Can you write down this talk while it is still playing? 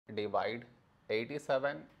divide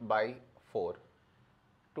 87 by 4.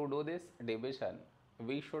 To do this division,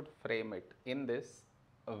 we should frame it in this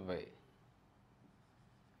way.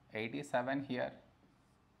 87 here,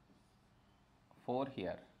 4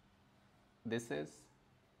 here. This is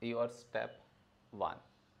your step 1.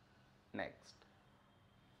 Next,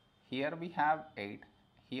 here we have 8,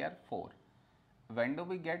 here 4. When do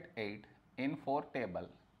we get 8? In 4 table,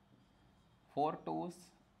 4 2's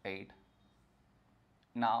 8.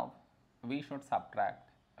 Now we should subtract,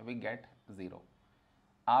 we get 0.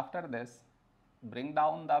 After this, bring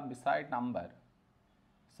down the beside number,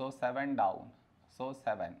 so 7 down, so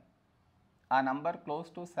 7. A number close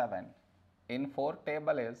to 7 in 4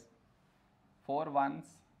 table is 4 1's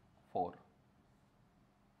 4.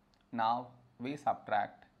 Now we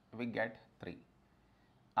subtract, we get 3.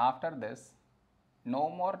 After this, no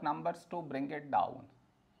more numbers to bring it down.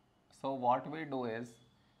 So what we do is,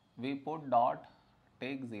 we put dot,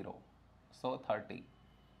 take 0, so 30.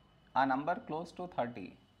 A number close to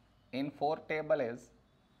 30 in 4 table is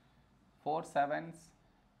 4 7's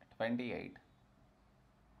 28.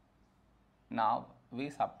 Now we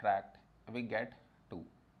subtract, we get 2.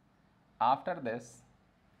 After this,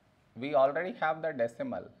 we already have the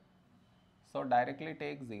decimal, so directly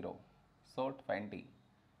take 0, so 20.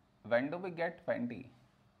 When do we get 20?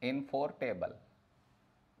 In 4 table,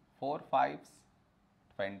 4 5's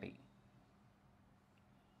 20.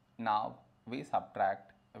 Now we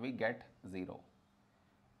subtract, we get 0.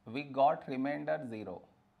 We got remainder 0,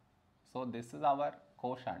 so this is our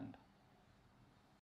quotient.